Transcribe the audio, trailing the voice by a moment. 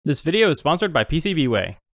This video is sponsored by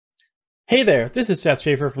PCBWay. Hey there, this is Seth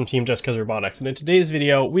Schaefer from Team Just Cause Robotics, and in today's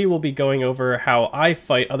video we will be going over how I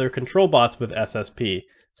fight other control bots with SSP.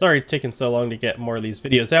 Sorry it's taken so long to get more of these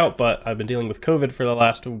videos out, but I've been dealing with COVID for the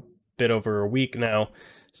last bit over a week now,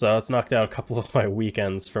 so it's knocked out a couple of my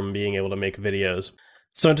weekends from being able to make videos.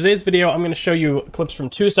 So in today's video, I'm going to show you clips from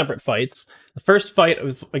two separate fights. The first fight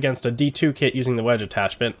was against a D2 kit using the wedge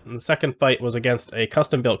attachment, and the second fight was against a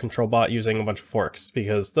custom-built control bot using a bunch of forks,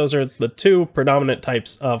 because those are the two predominant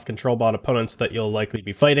types of control bot opponents that you'll likely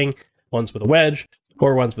be fighting, ones with a wedge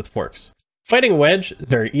or ones with forks. Fighting a wedge is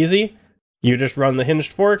very easy. You just run the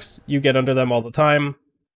hinged forks, you get under them all the time.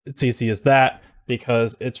 It's easy as that,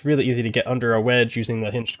 because it's really easy to get under a wedge using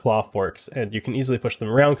the hinged claw forks, and you can easily push them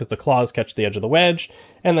around because the claws catch the edge of the wedge,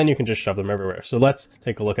 and then you can just shove them everywhere. So let's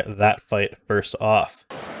take a look at that fight first off.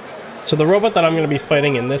 So the robot that I'm going to be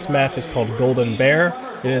fighting in this match is called Golden Bear.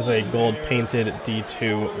 It is a gold painted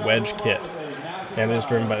D2 wedge kit, and it is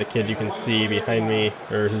driven by the kid you can see behind me,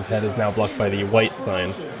 or whose head is now blocked by the white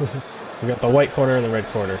sign. We got the white corner and the red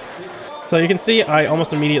corner. So you can see I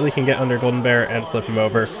almost immediately can get under Golden Bear and flip him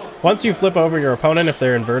over. Once you flip over your opponent, if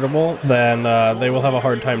they're invertible, then they will have a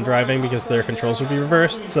hard time driving because their controls will be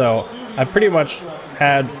reversed. So I pretty much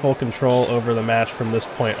had full control over the match from this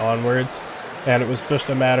point onwards, and it was just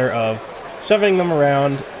a matter of shoving them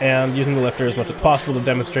around and using the lifter as much as possible to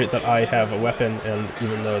demonstrate that I have a weapon, and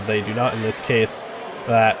even though they do not in this case,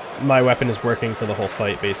 that my weapon is working for the whole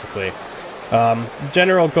fight, basically.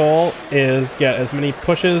 General goal is get as many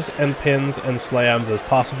pushes and pins and slams as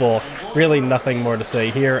possible. Really nothing more to say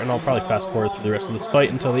here, and I'll probably fast forward through the rest of this fight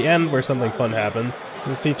until the end where something fun happens. You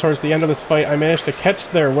can see towards the end of this fight I managed to catch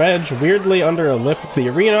their wedge weirdly under a lip of the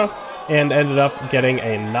arena and ended up getting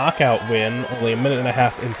a knockout win only a minute and a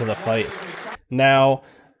half into the fight. Now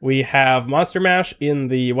we have Monster Mash in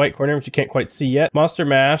the white corner, which you can't quite see yet. Monster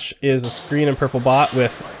Mash is a green and purple bot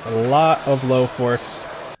with a lot of low forks.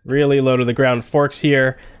 Really low to the ground forks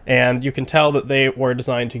here, and you can tell that they were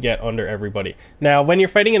designed to get under everybody. Now, when you're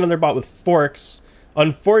fighting another bot with forks,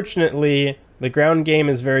 unfortunately, the ground game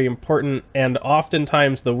is very important, and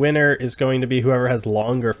oftentimes the winner is going to be whoever has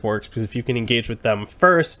longer forks, because if you can engage with them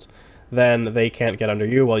first, then they can't get under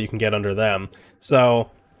you while you can get under them. So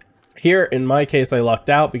here, in my case, I lucked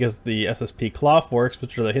out because the SSP claw forks,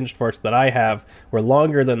 which are the hinged forks that I have, were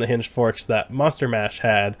longer than the hinged forks that Monster Mash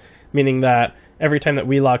had, meaning that every time that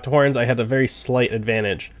we locked horns, I had a very slight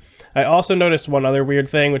advantage. I also noticed one other weird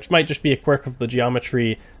thing, which might just be a quirk of the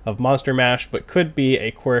geometry of Monster Mash, but could be a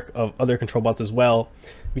quirk of other control bots as well.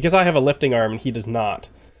 Because I have a lifting arm and he does not,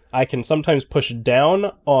 I can sometimes push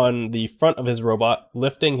down on the front of his robot,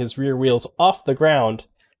 lifting his rear wheels off the ground,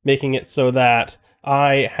 making it so that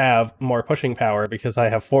I have more pushing power because I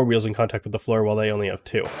have 4 wheels in contact with the floor while they only have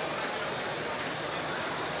 2.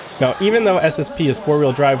 Now, even though SSP is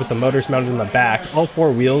 4-wheel drive with the motors mounted in the back, all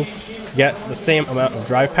 4 wheels get the same amount of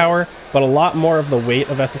drive power, but a lot more of the weight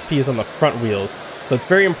of SSP is on the front wheels. So it's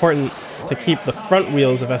very important to keep the front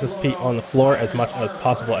wheels of SSP on the floor as much as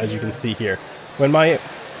possible, as you can see here. When my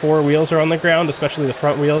 4 wheels are on the ground, especially the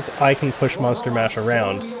front wheels, I can push Monster Mash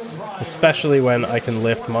around, especially when I can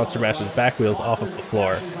lift Monster Mash's back wheels off of the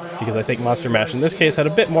floor, because I think Monster Mash in this case had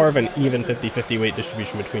a bit more of an even 50-50 weight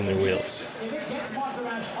distribution between their wheels.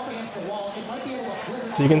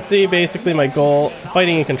 So you can see basically my goal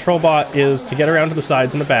fighting a control bot is to get around to the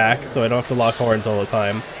sides and the back so I don't have to lock horns all the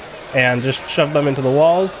time, and just shove them into the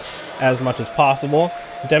walls as much as possible,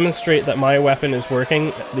 demonstrate that my weapon is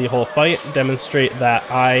working the whole fight, demonstrate that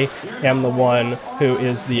I am the one who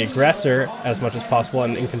is the aggressor as much as possible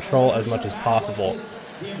and in control as much as possible.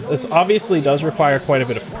 This obviously does require quite a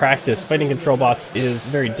bit of practice. Fighting control bots is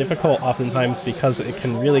very difficult oftentimes because it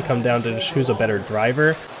can really come down to just who's a better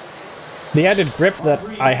driver. The added grip that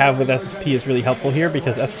I have with SSP is really helpful here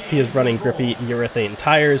because SSP is running grippy urethane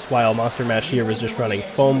tires while Monster Mash here was just running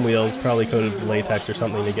foam wheels, probably coated with latex or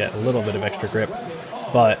something to get a little bit of extra grip.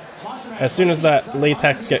 But as soon as that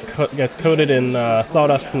latex gets coated in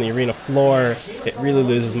sawdust from the arena floor, it really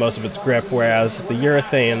loses most of its grip, whereas with the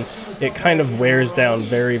urethane, it kind of wears down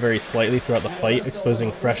very, very slightly throughout the fight,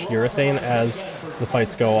 exposing fresh urethane as the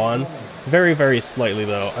fights go on. Very, very slightly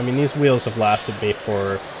though. I mean, these wheels have lasted me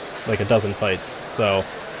for like a dozen fights, so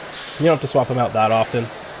you don't have to swap them out that often,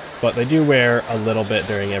 but they do wear a little bit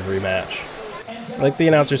during every match. Like the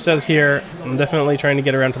announcer says here, I'm definitely trying to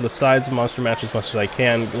get around to the sides of Monster Mash as much as I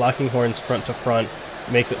can. Locking horns front to front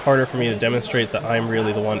makes it harder for me to demonstrate that I'm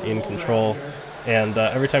really the one in control, and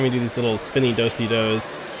every time you do these little spinny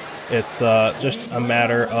do-si-dos, it's just a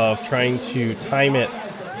matter of trying to time it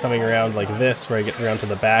coming around like this, where I get around to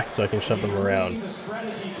the back so I can shove them around.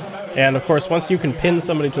 And of course, once you can pin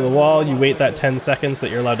somebody to the wall, you wait that 10 seconds that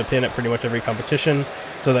you're allowed to pin at pretty much every competition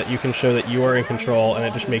so that you can show that you are in control, and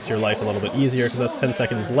it just makes your life a little bit easier because that's 10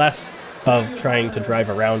 seconds less of trying to drive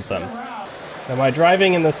around them. Now, my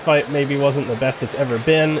driving in this fight maybe wasn't the best it's ever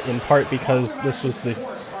been, in part because this was the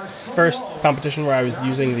first competition where I was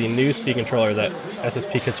using the new speed controller that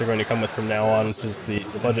SSP kits are going to come with from now on, which is the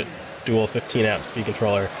budget dual 15 amp speed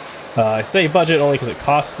controller. I say budget only because it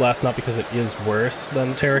costs less, not because it is worse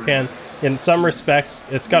than Terracan. In some respects,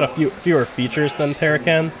 it's got fewer features than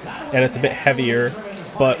Terracan, and it's a bit heavier,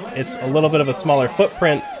 but it's a little bit of a smaller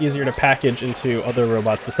footprint, easier to package into other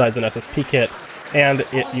robots besides an SSP kit, and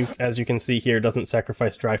as you can see here, doesn't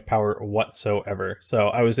sacrifice drive power whatsoever. So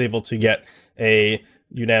I was able to get a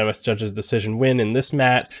unanimous judges decision win in this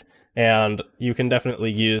match, and you can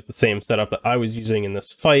definitely use the same setup that I was using in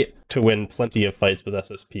this fight to win plenty of fights with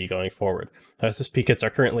SSP going forward. SSP kits are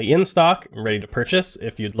currently in stock and ready to purchase.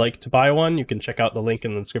 If you'd like to buy one, you can check out the link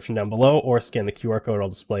in the description down below or scan the QR code I'll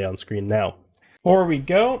display on screen now. Before we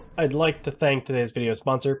go, I'd like to thank today's video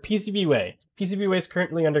sponsor, PCBWay. PCBWay is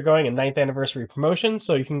currently undergoing a 9th anniversary promotion,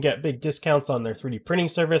 so you can get big discounts on their 3D printing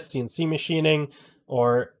service, CNC machining,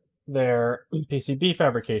 or their PCB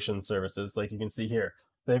fabrication services, like you can see here.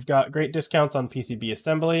 They've got great discounts on PCB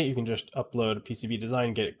assembly. You can just upload a PCB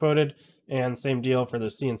design, get it quoted, and same deal for the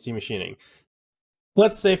CNC machining.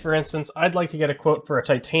 Let's say, for instance, I'd like to get a quote for a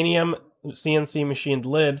titanium CNC machined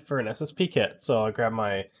lid for an SSP kit. So I'll grab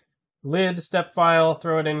my lid step file,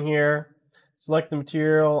 throw it in here, select the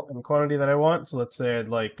material and quantity that I want. So let's say I'd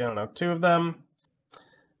like, I don't know, 2 of them.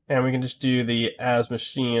 And we can just do the as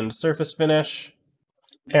machined surface finish.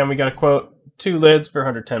 And we got a quote, 2 lids for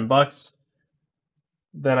 110 bucks.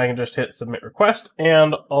 Then I can just hit submit request,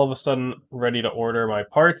 and all of a sudden ready to order my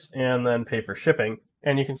parts and then pay for shipping.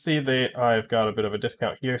 And you can see that I've got a bit of a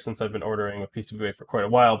discount here since I've been ordering with PCBWay for quite a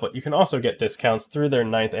while, but you can also get discounts through their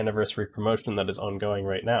 9th anniversary promotion that is ongoing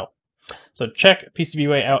right now. So check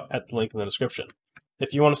PCBWay out at the link in the description.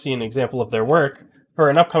 If you want to see an example of their work, for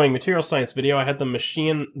an upcoming material science video, I had them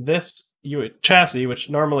machine this chassis,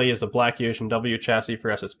 which normally is a Black Ocean W chassis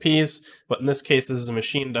for SSPs, but in this case this is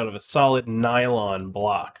machined out of a solid nylon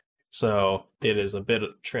block. So it is a bit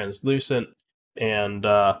translucent and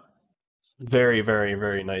very, very,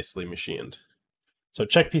 very nicely machined. So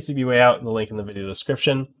check PCBWay out in the link in the video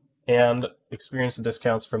description and experience the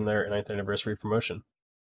discounts from their 9th anniversary promotion.